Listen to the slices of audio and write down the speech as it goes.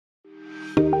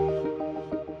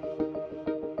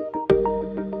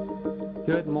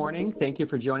Good morning. Thank you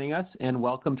for joining us, and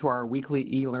welcome to our weekly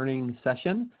e-learning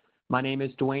session. My name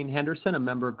is Dwayne Henderson, a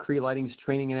member of Cree Lighting's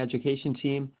training and education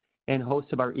team and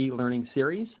host of our e-learning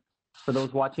series. For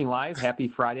those watching live,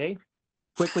 happy Friday.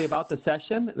 Quickly about the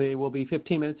session, they will be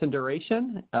 15 minutes in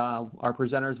duration. Our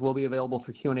presenters will be available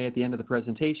for Q&A at the end of the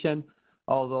presentation.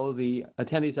 Although the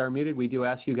attendees are muted, we do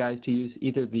ask you guys to use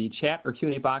either the chat or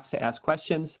Q&A box to ask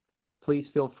questions. Please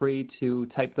feel free to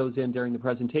type those in during the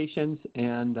presentations,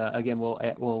 and again,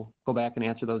 we'll go back and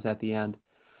answer those at the end.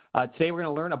 Today we're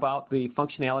going to learn about the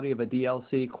functionality of a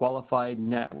DLC qualified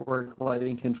network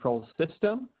lighting control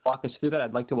system. Walk us through that.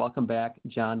 I'd like to welcome back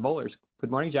John Vollers. Good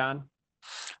morning, John.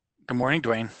 Good morning,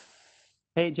 Dwayne.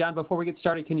 Hey, John, before we get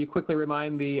started, can you quickly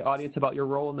remind the audience about your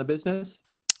role in the business?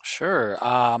 Sure.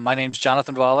 My name's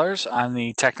Jonathan Vollers. I'm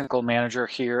the technical manager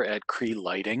here at Cree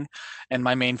Lighting, and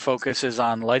my main focus is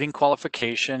on lighting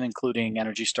qualification, including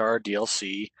Energy Star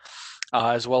DLC,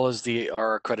 as well as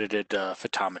our accredited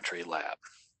photometry lab.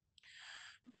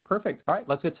 Perfect. All right,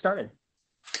 let's get started.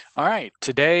 All right.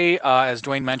 Today, as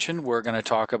Dwayne mentioned, we're going to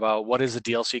talk about what is a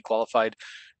DLC qualified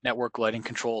network lighting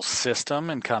control system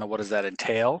and kind of what does that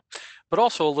entail, but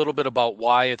also a little bit about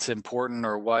why it's important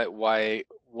or why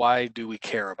do we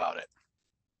care about it.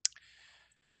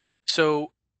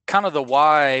 So kind of the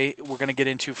why we're going to get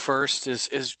into first is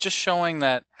just showing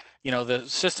that, you know, the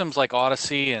systems like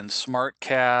Odyssey and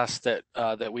SmartCast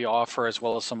that we offer, as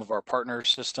well as some of our partner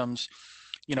systems,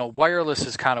 you know, wireless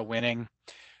is kind of winning.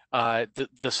 The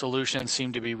solutions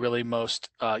seem to be really most,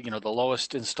 the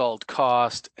lowest installed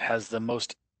cost, has the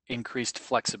most increased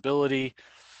flexibility.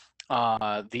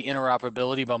 The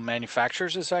interoperability among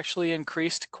manufacturers has actually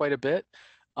increased quite a bit.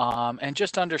 And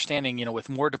just understanding, you know, with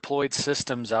more deployed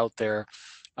systems out there,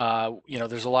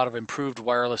 there's a lot of improved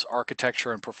wireless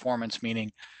architecture and performance,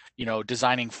 meaning, you know,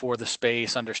 designing for the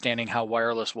space, understanding how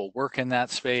wireless will work in that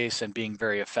space and being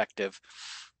very effective.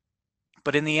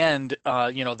 But in the end,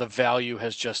 the value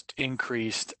has just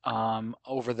increased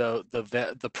over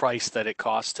the price that it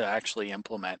costs to actually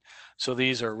implement. So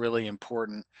these are really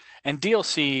important. And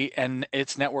DLC and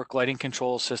its network lighting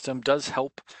control system does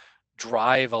help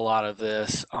drive a lot of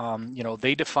this.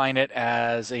 They define it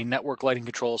as a network lighting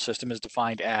control system is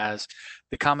defined as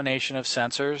the combination of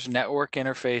sensors, network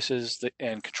interfaces,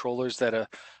 and controllers that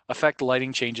affect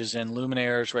lighting changes in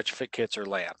luminaires, retrofit kits, or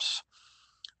lamps.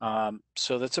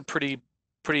 So that's a pretty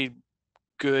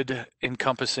good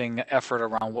encompassing effort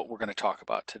around what we're going to talk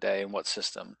about today and what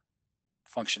system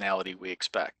functionality we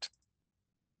expect.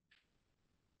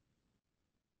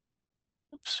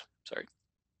 Oops, sorry.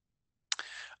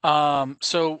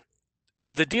 So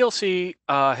the DLC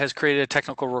has created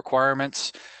technical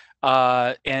requirements,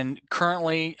 and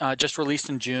currently just released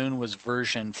in June was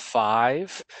version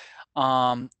 5.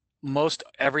 Most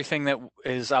everything that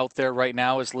is out there right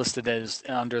now is listed as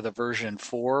under the version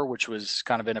 4, which was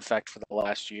kind of in effect for the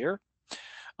last year.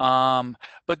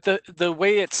 But the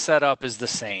way it's set up is the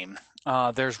same.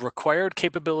 There's required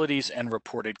capabilities and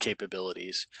reported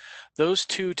capabilities. Those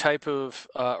two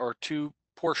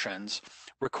portions.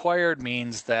 Required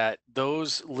means that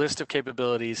those list of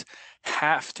capabilities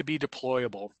have to be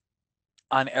deployable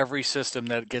on every system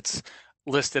that gets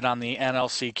listed on the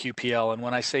NLC QPL. And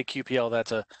when I say QPL,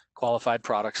 that's a qualified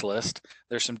products list.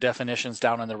 There's some definitions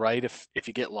down on the right if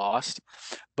you get lost.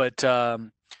 But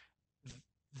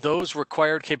those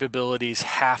required capabilities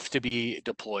have to be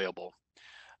deployable.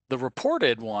 The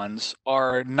reported ones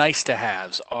are nice to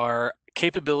haves, are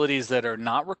capabilities that are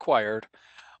not required,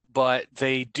 but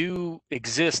they do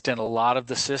exist in a lot of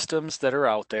the systems that are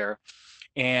out there.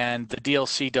 And the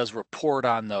DLC does report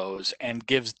on those and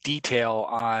gives detail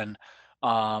on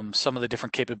some of the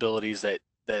different capabilities that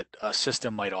a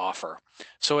system might offer.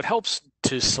 So it helps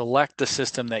to select the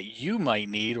system that you might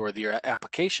need or your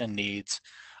application needs.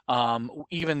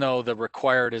 Even though the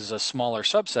required is a smaller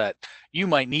subset, you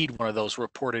might need one of those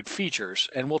reported features.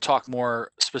 And we'll talk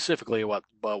more specifically about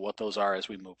what those are as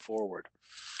we move forward.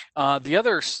 The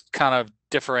other kind of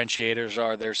differentiators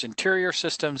are there's interior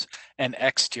systems and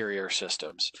exterior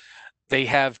systems. They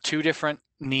have two different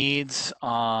needs.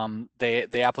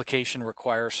 The application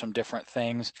requires some different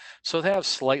things. So they have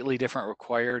slightly different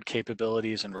required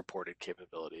capabilities and reported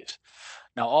capabilities.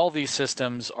 Now, all these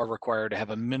systems are required to have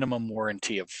a minimum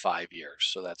warranty of 5 years.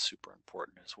 So that's super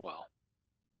important as well.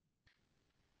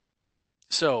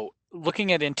 So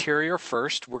looking at interior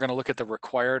first, we're going to look at the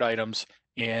required items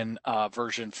in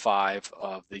version 5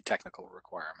 of the technical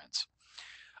requirements.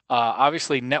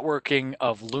 Obviously, networking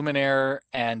of luminaire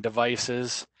and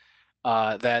devices,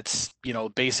 that's,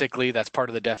 basically that's part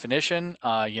of the definition.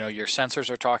 Your sensors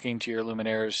are talking to your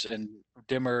luminaires and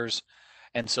dimmers,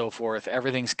 and so forth.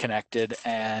 Everything's connected,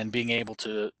 and being able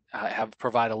to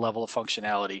provide a level of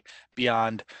functionality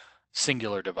beyond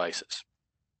singular devices.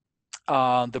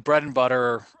 The bread and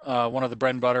butter, one of the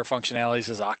bread and butter functionalities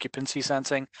is occupancy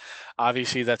sensing.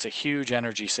 Obviously, that's a huge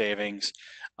energy savings.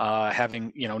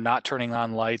 Having, not turning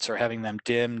on lights or having them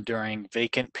dim during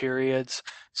vacant periods,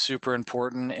 super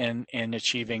important in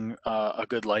achieving a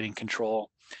good lighting control.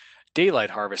 Daylight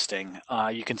harvesting,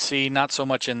 you can see not so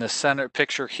much in the center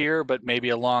picture here, but maybe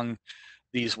along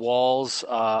these walls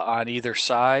on either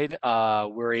side,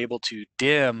 we're able to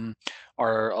dim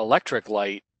our electric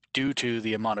light due to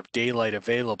the amount of daylight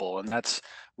available, and that's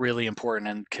really important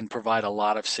and can provide a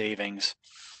lot of savings.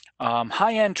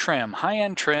 High-end trim.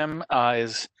 High-end trim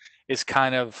is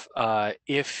kind of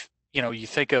if you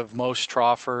think of most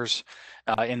troffers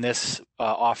in this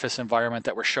office environment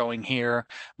that we're showing here,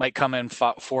 might come in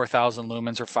 4,000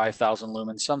 lumens or 5,000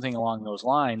 lumens, something along those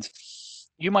lines.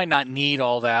 You might not need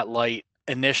all that light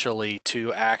initially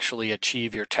to actually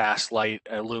achieve your task light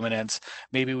luminance.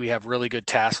 Maybe we have really good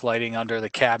task lighting under the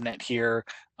cabinet here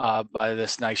by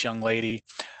this nice young lady.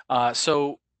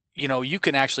 So you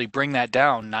can actually bring that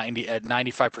down at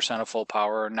 95% of full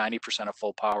power or 90% of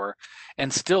full power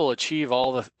and still achieve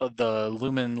all the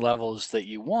lumen levels that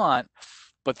you want,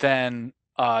 but then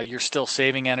you're still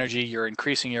saving energy, you're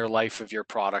increasing your life of your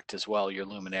product as well, your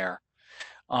luminaire.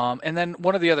 And then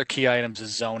one of the other key items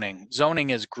is zoning. Zoning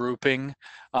is grouping.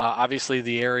 Obviously,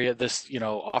 the area, this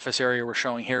office area we're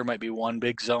showing here might be one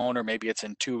big zone, or maybe it's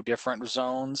in two different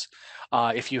zones.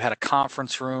 If you had a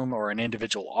conference room or an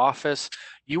individual office,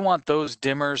 you want those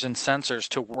dimmers and sensors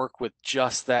to work with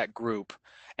just that group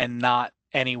and not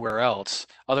anywhere else.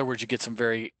 In other words, you get some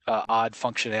very odd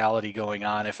functionality going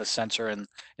on if a sensor in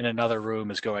another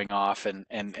room is going off and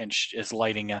is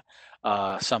lighting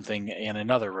something in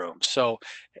another room. So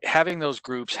having those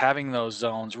groups, having those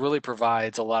zones really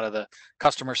provides a lot of the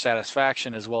customer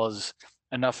satisfaction as well as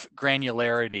enough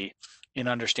granularity in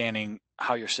understanding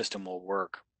how your system will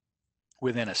work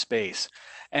within a space.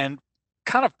 And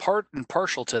kind of part and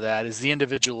partial to that is the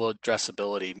individual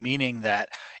addressability, meaning that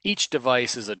each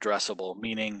device is addressable,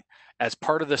 meaning as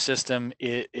part of the system,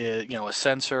 it is, a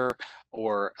sensor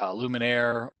or a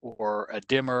luminaire or a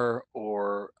dimmer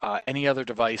or any other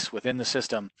device within the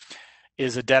system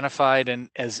is identified and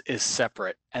is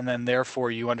separate, and then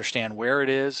therefore you understand where it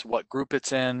is, what group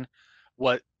it's in,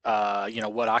 what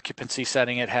what occupancy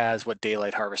setting it has, what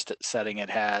daylight harvest setting it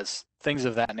has, things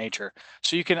of that nature.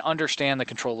 So you can understand the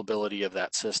controllability of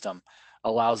that system.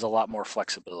 Allows a lot more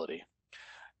flexibility.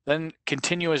 Then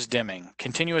continuous dimming.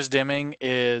 Continuous dimming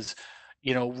is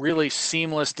really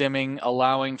seamless dimming,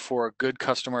 allowing for a good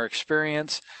customer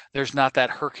experience. There's not that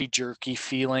herky-jerky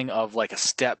feeling of like a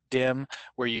step dim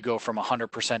where you go from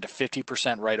 100% to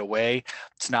 50% right away.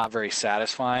 It's not very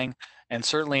satisfying. And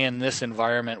certainly in this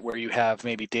environment where you have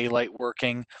maybe daylight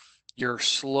working, you're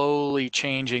slowly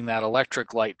changing that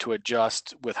electric light to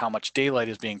adjust with how much daylight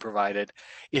is being provided.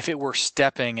 If it were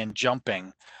stepping and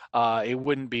jumping, it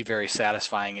wouldn't be very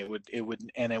satisfying. It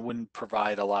wouldn't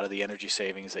provide a lot of the energy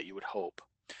savings that you would hope.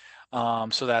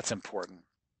 So that's important.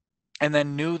 And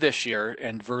then new this year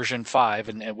in version 5,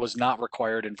 and it was not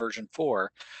required in version 4,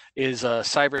 is a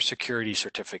cybersecurity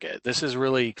certificate. This is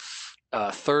really a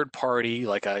third party,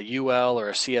 like a UL or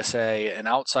a CSA, an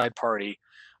outside party,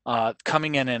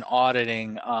 coming in and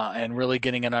auditing and really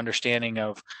getting an understanding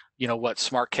of what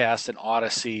SmartCast and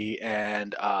Odyssey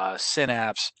and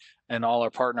Synapse and all our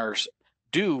partners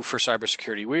do for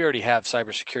cybersecurity. We already have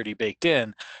cybersecurity baked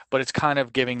in, but it's kind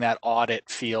of giving that audit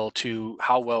feel to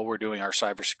how well we're doing our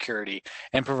cybersecurity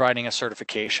and providing a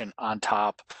certification on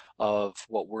top of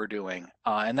what we're doing.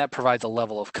 And that provides a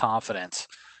level of confidence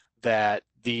that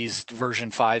these version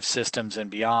 5 systems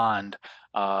and beyond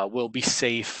will be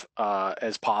safe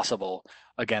as possible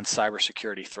against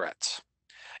cybersecurity threats.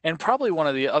 And probably one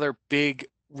of the other big,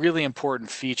 really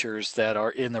important features that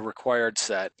are in the required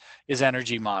set is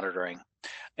energy monitoring.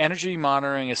 Energy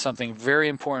monitoring is something very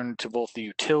important to both the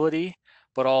utility,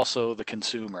 but also the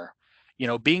consumer.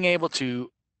 Being able to,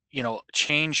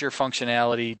 change your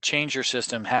functionality, change your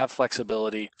system, have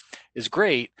flexibility is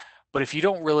great. But if you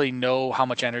don't really know how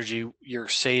much energy you're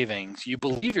saving, you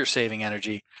believe you're saving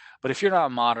energy, but if you're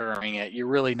not monitoring it, you're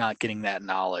really not getting that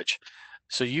knowledge.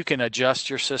 So you can adjust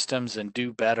your systems and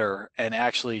do better and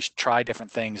actually try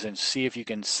different things and see if you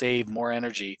can save more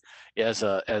energy as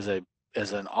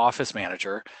an office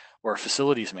manager or a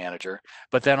facilities manager.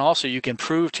 But then also you can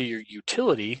prove to your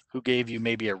utility, who gave you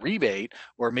maybe a rebate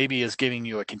or maybe is giving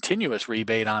you a continuous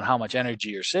rebate on how much energy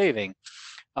you're saving,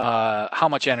 how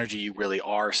much energy you really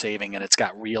are saving, and it's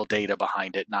got real data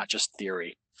behind it, not just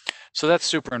theory. So that's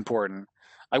super important.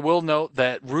 I will note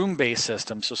that room-based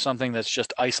systems, so something that's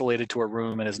just isolated to a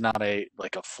room and is not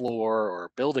like a floor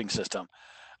or building system,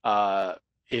 uh,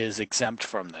 is exempt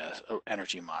from the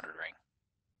energy monitoring.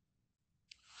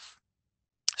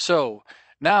 So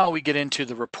now we get into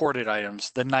the reported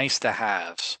items, the nice to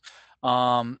haves.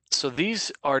 So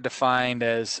these are defined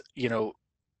as,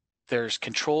 there's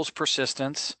controls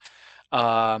persistence.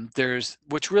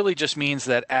 Which really just means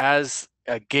that as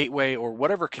a gateway or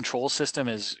whatever control system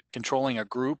is controlling a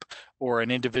group or an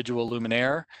individual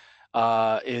luminaire,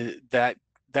 that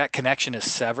connection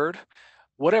is severed.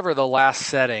 Whatever the last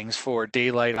settings for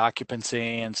daylight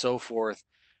occupancy and so forth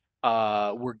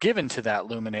were given to that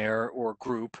luminaire or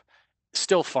group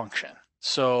still function.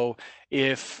 So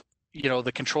if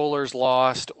the controller's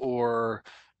lost or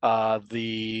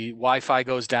the Wi-Fi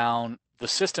goes down, the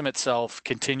system itself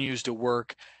continues to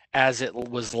work as it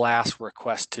was last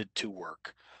requested to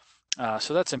work.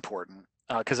 So that's important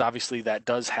because obviously that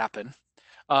does happen.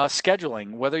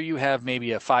 Scheduling, whether you have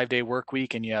maybe a 5-day work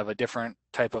week and you have a different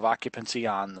type of occupancy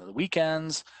on the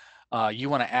weekends, you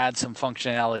want to add some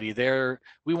functionality there.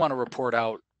 We want to report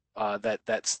out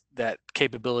that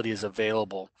capability is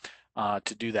available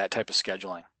to do that type of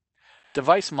scheduling.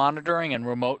 Device monitoring and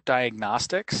remote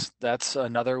diagnostics, that's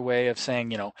another way of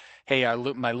saying, hey,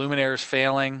 my luminaire is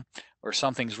failing or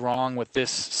something's wrong with this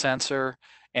sensor,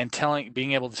 and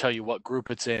being able to tell you what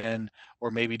group it's in, or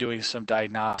maybe doing some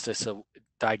diagnostics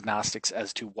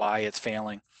as to why it's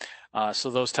failing. So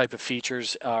those type of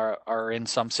features are in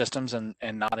some systems and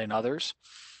not in others.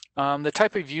 The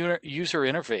type of user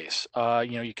interface,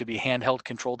 you could be handheld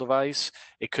control device,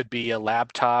 it could be a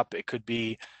laptop, it could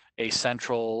be a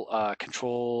central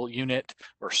control unit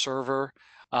or server,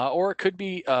 or it could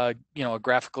be a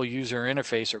graphical user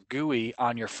interface or GUI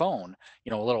on your phone,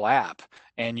 a little app,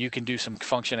 and you can do some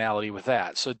functionality with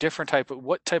that. So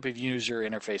what type of user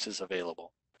interface is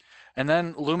available? And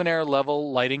then luminaire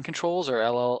level lighting controls, or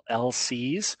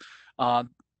LLCs.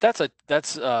 That's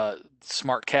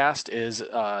SmartCast is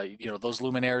those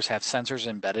luminaires have sensors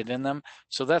embedded in them,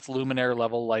 so that's luminaire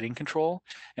level lighting control.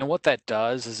 And what that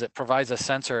does is it provides a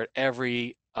sensor at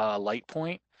every light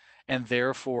point, and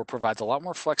therefore provides a lot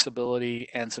more flexibility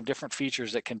and some different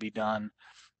features that can be done.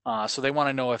 So they want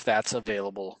to know if that's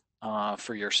available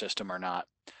for your system or not.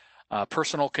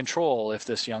 Personal control, if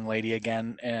this young lady,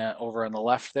 again, over on the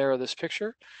left there of this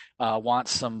picture,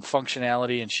 wants some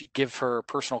functionality and she give her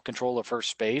personal control of her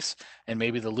space and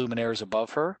maybe the luminaires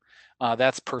above her,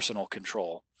 that's personal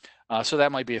control. So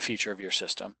that might be a feature of your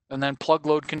system. And then plug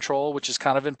load control, which is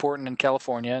kind of important in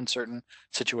California in certain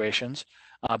situations,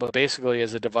 but basically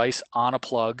is a device on a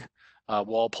plug,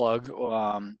 wall plug,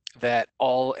 that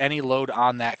any load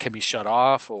on that can be shut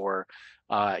off or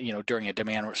during a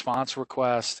demand response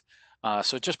request.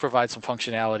 So it just provides some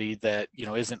functionality that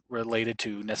isn't related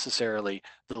to necessarily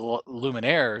the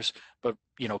luminaires, but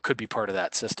could be part of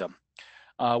that system.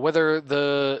 Whether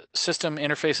the system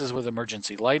interfaces with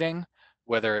emergency lighting,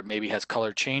 whether it maybe has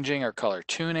color changing or color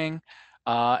tuning,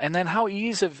 and then how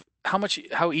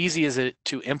easy is it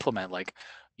to implement? Like,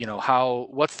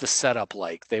 what's the setup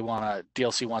like?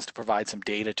 DLC wants to provide some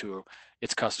data to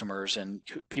its customers and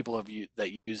people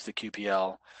that use the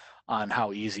QPL on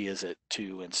how easy is it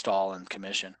to install and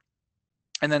commission.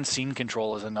 And then scene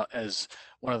control is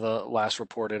one of the last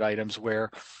reported items where,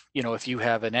 if you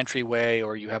have an entryway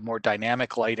or you have more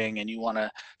dynamic lighting and you want to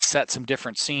set some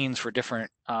different scenes for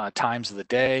different times of the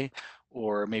day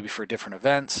or maybe for different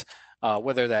events,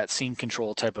 whether that scene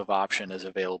control type of option is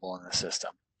available in the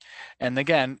system. And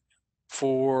again,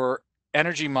 for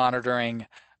energy monitoring,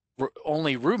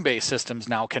 only room-based systems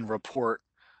now can report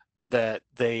that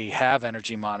they have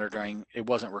energy monitoring. It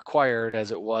wasn't required as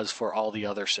it was for all the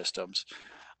other systems.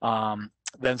 Then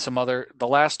the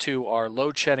last two are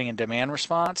load shedding and demand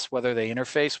response, whether they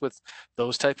interface with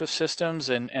those type of systems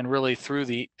and really through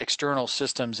the external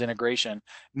systems integration,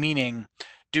 meaning,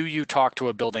 do you talk to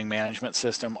a building management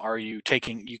system?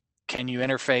 Can you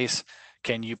interface?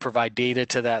 Can you provide data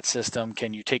to that system?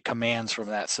 Can you take commands from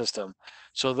that system?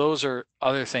 So those are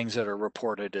other things that are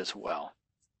reported as well.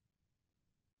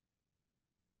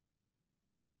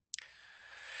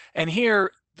 And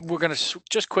here we're going to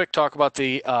just quick talk about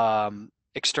the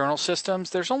external systems.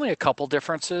 There's only a couple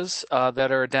differences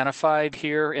that are identified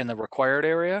here in the required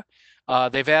area.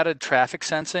 They've added traffic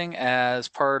sensing as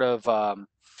part of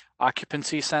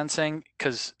occupancy sensing,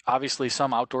 because obviously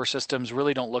some outdoor systems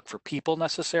really don't look for people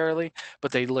necessarily,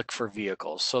 but they look for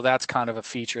vehicles. So that's kind of a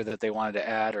feature that they wanted to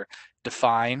add or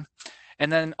define.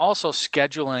 And then also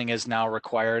scheduling is now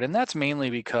required, and that's mainly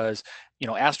because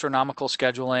astronomical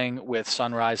scheduling with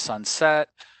sunrise, sunset,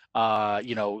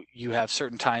 You have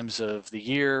certain times of the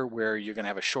year where you're going to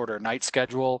have a shorter night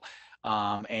schedule,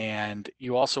 and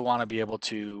you also want to be able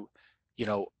to, you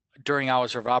know, during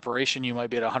hours of operation, you might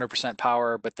be at 100%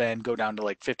 power, but then go down to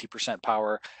like 50%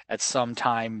 power at some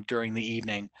time during the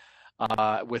evening,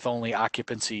 with only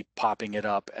occupancy popping it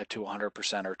up to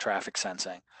 100% or traffic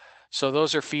sensing. So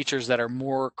those are features that are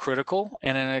more critical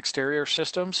in an exterior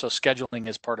system. So scheduling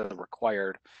is part of the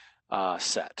required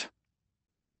set.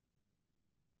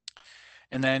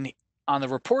 And then on the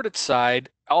reported side,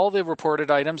 all the reported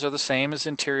items are the same as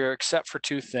interior except for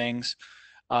two things: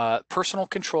 personal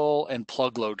control and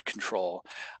plug load control.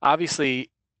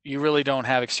 Obviously, you really don't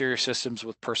have exterior systems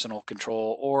with personal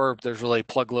control, or there's really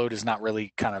plug load is not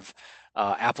really kind of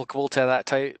applicable to that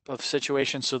type of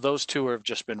situation. So those two have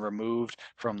just been removed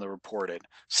from the reported.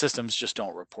 Systems just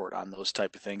don't report on those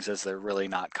type of things as they're really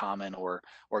not common or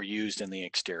used in the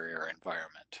exterior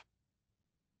environment.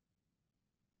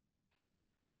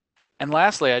 And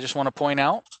lastly, I just want to point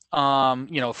out,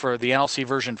 for the NLC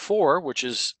version 4, which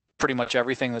is pretty much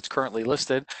everything that's currently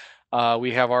listed,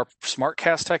 we have our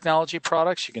SmartCast technology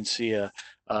products. You can see a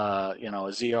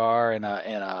ZR and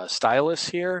a stylus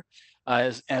here,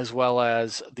 as well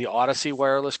as the Odyssey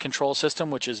wireless control system,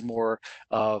 which is more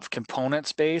of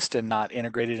components based and not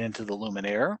integrated into the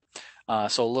Luminaire.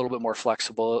 So a little bit more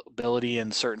flexibility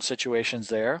in certain situations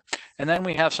there. And then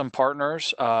we have some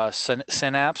partners,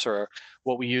 Synapse, or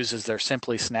what we use is their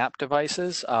Simply Snap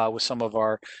devices, with some of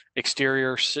our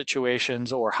exterior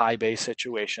situations or high bay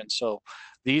situations. So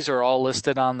these are all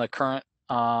listed on the current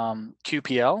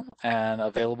QPL and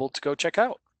available to go check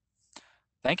out.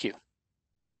 Thank you.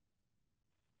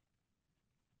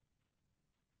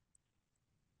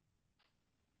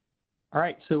 All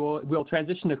right, so we'll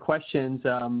transition to questions,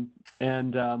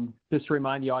 and just to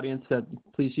remind the audience that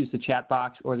please use the chat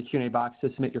box or the Q&A box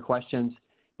to submit your questions.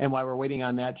 And while we're waiting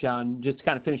on that, John, just to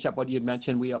kind of finish up what you had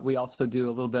mentioned, we also do a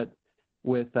little bit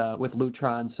with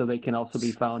Lutron, so they can also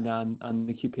be found on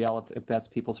the QPL if that's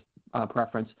people's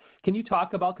preference. Can you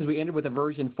talk about, because we ended with a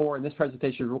version 4, and this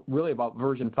presentation is really about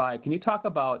version 5, can you talk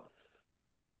about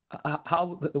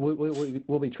how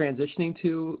we'll be transitioning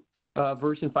to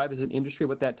version 5 as an industry,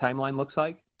 what that timeline looks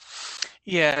like?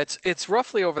 Yeah, it's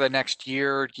roughly over the next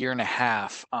year and a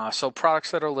half. So products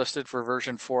that are listed for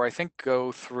version 4, I think,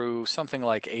 go through something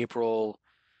like April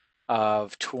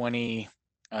of 20.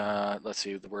 Let's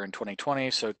see, we're in 2020,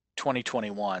 so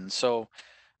 2021. So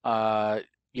quite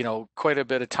a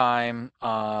bit of time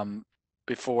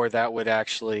before that would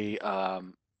actually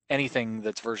anything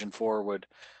that's version 4 would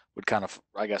kind of,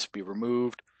 I guess, be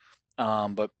removed.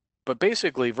 But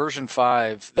basically, version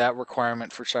 5, that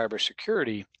requirement for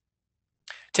cybersecurity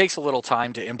takes a little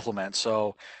time to implement.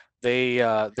 So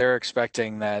they're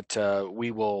expecting that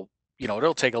we will,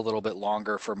 it'll take a little bit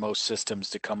longer for most systems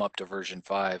to come up to version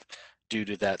 5 due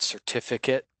to that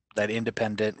certificate, that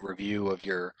independent review of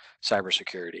your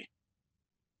cybersecurity.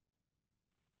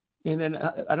 And then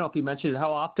I don't know if you mentioned it,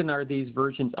 how often are these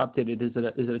versions updated?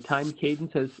 Is it a time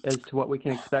cadence as to what we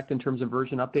can expect in terms of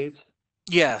version updates?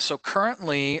 Yeah, so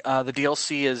currently the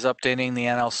DLC is updating the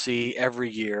NLC every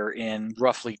year in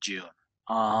roughly June.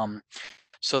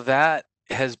 So that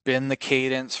has been the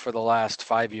cadence for the last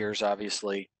 5 years,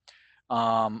 obviously.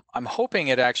 I'm hoping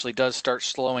it actually does start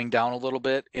slowing down a little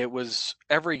bit. It was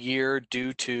every year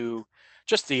due to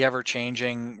just the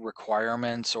ever-changing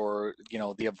requirements or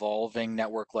the evolving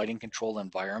network lighting control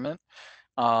environment.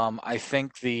 I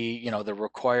think the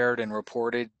required and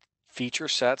reported feature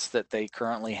sets that they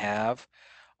currently have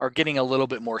are getting a little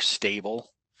bit more stable.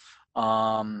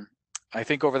 I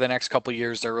think over the next couple of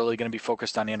years, they're really going to be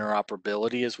focused on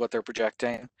interoperability is what they're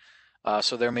projecting.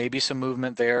 So there may be some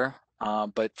movement there,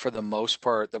 but for the most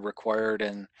part, the required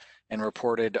and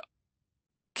reported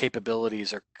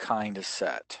capabilities are kind of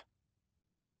set.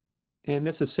 And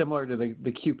this is similar to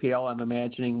the QPL, I'm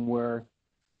imagining, where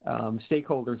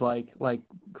stakeholders like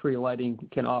Korea Lighting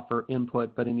can offer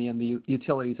input, but in the end, the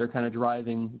utilities are kind of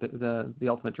driving the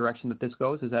ultimate direction that this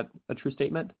goes. Is that a true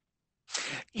statement?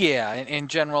 Yeah, in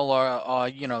general,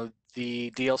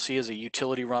 the DLC is a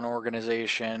utility-run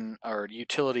organization, or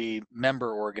utility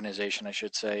member organization, I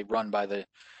should say, run by the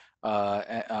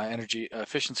Energy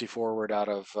Efficiency Forward out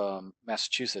of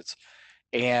Massachusetts.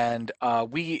 And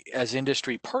we, as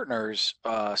industry partners,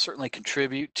 certainly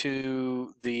contribute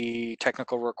to the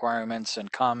technical requirements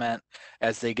and comment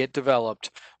as they get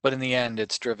developed. But in the end,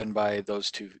 it's driven by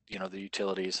those two, the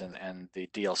utilities and the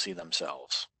DLC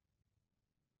themselves.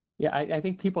 Yeah, I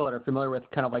think people that are familiar with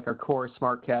kind of like our core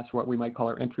SmartCast, what we might call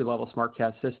our entry-level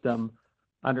SmartCast system,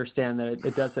 understand that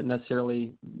it doesn't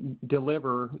necessarily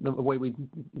deliver the way we,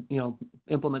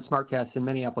 implement SmartCast in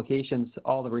many applications,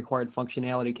 all the required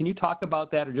functionality. Can you talk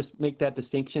about that, or just make that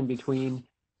distinction between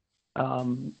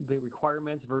the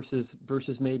requirements versus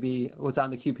maybe what's on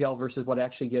the QPL versus what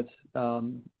actually gets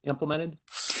implemented?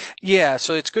 Yeah,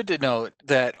 so it's good to note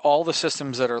that all the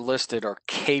systems that are listed are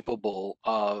capable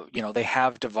of, they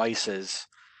have devices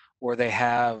or they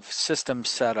have system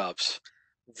setups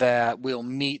that will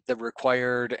meet the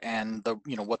required and the,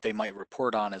 what they might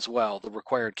report on as well, the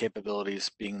required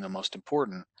capabilities being the most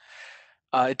important.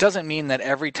 It doesn't mean that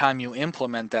every time you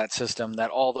implement that system that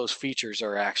all those features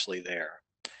are actually there.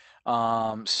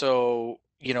 So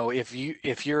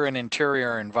if you're an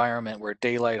interior environment where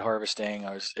daylight harvesting,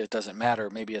 or it doesn't matter,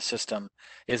 maybe a system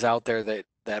is out there that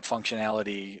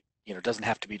functionality doesn't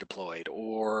have to be deployed,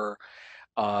 or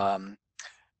um,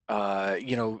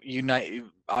 Unite,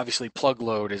 obviously plug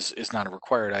load is not a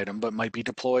required item, but might be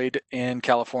deployed in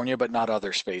California, but not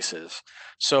other spaces.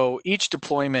 So each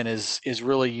deployment is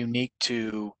really unique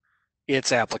to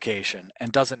its application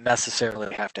and doesn't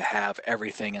necessarily have to have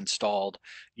everything installed.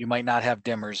 You might not have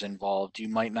dimmers involved. You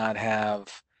might not have,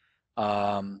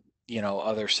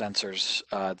 other sensors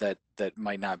that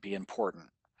might not be important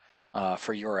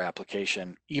for your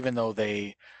application, even though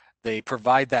they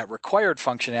provide that required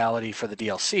functionality for the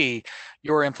DLC.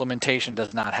 Your implementation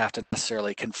does not have to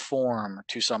necessarily conform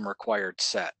to some required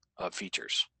set of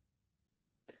features.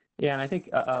 Yeah, and I think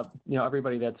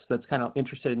everybody that's kind of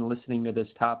interested in listening to this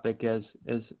topic as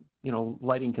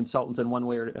lighting consultants in one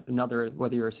way or another,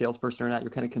 whether you're a salesperson or not, you're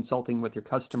kind of consulting with your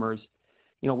customers.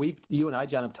 You and I,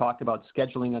 John, have talked about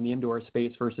scheduling on the indoor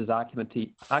space versus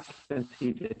occupancy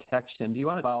detection. Do you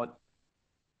want about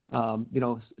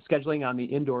scheduling on the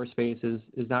indoor space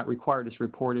is not required, it's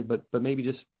reported, but maybe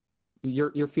just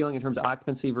your feeling in terms of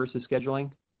occupancy versus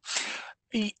scheduling?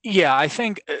 Yeah, I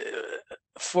think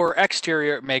for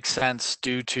exterior it makes sense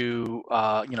due to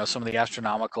some of the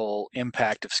astronomical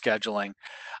impact of scheduling.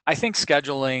 I think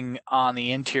scheduling on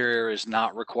the interior is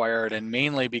not required, and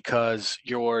mainly because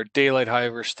your daylight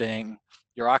harvesting,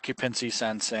 your occupancy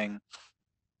sensing,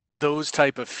 those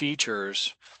type of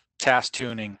features, task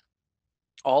tuning,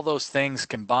 all those things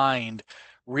combined,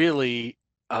 really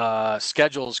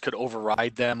schedules could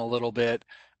override them a little bit.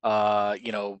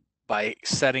 By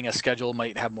setting a schedule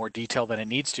might have more detail than it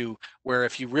needs to, where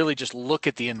if you really just look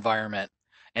at the environment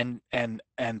and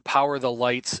power the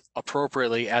lights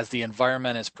appropriately as the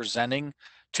environment is presenting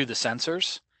to the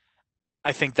sensors,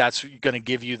 I think that's going to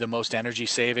give you the most energy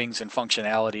savings and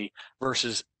functionality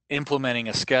versus implementing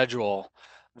a schedule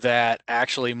that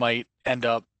actually might end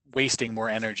up wasting more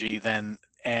energy than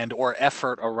and or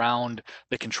effort around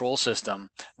the control system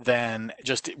than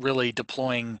just really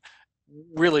deploying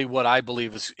really what I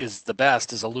believe is the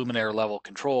best is a luminaire level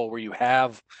control, where you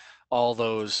have all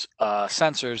those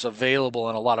sensors available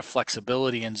and a lot of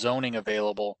flexibility and zoning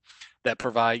available that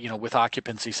provide, with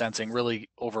occupancy sensing, really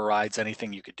overrides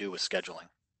anything you could do with scheduling.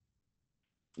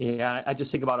 Yeah, I just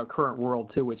think about our current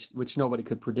world too, which nobody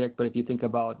could predict. But if you think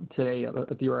about today,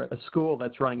 if you're a school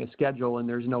that's running a schedule and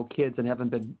there's no kids and haven't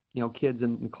been, kids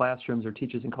in classrooms or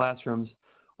teachers in classrooms,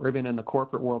 or even in the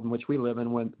corporate world in which we live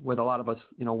in, with a lot of us,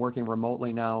 working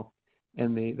remotely now,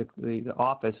 and the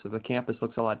office or the campus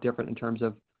looks a lot different in terms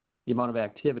of the amount of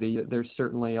activity. There's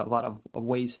certainly a lot of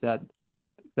waste that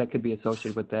could be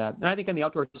associated with that. And I think in the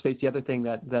outdoor space, the other thing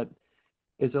that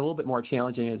is a little bit more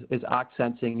challenging is ox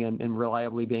sensing and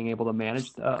reliably being able to manage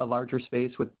a larger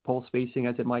space with pole spacing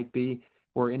as it might be,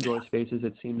 or indoor spaces.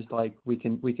 It seems like we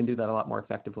can do that a lot more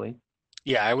effectively.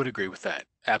 Yeah, I would agree with that.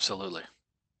 Absolutely.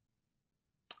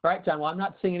 All right, John. Well, I'm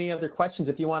not seeing any other questions.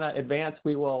 If you want to advance,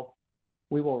 we will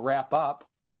wrap up.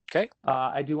 Okay.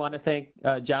 I do want to thank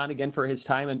John again for his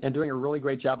time and doing a really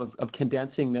great job of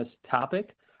condensing this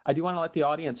topic. I do want to let the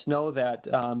audience know that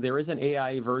there is an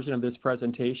AI version of this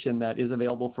presentation that is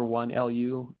available for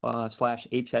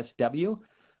 1LU/HSW.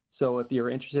 So if you're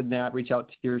interested in that, reach out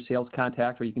to your sales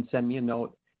contact, or you can send me a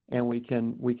note, and we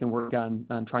can work on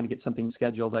trying to get something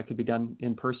scheduled that could be done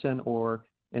in person or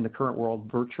in the current world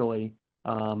virtually.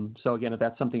 So again, if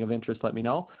that's something of interest, let me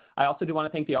know. I also do want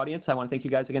to thank the audience. I want to thank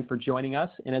you guys again for joining us.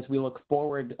 And as we look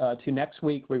forward to next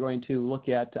week, we're going to look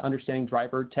at understanding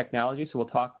driver technology. So we'll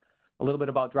talk a little bit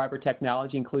about driver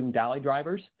technology, including dolly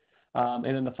drivers. And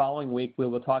in the following week, we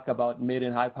will talk about mid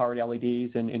and high-powered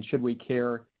LEDs and should we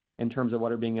care in terms of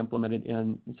what are being implemented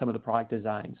in some of the product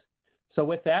designs. So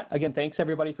with that, again, thanks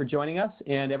everybody for joining us,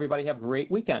 and everybody have a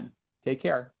great weekend. Take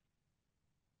care.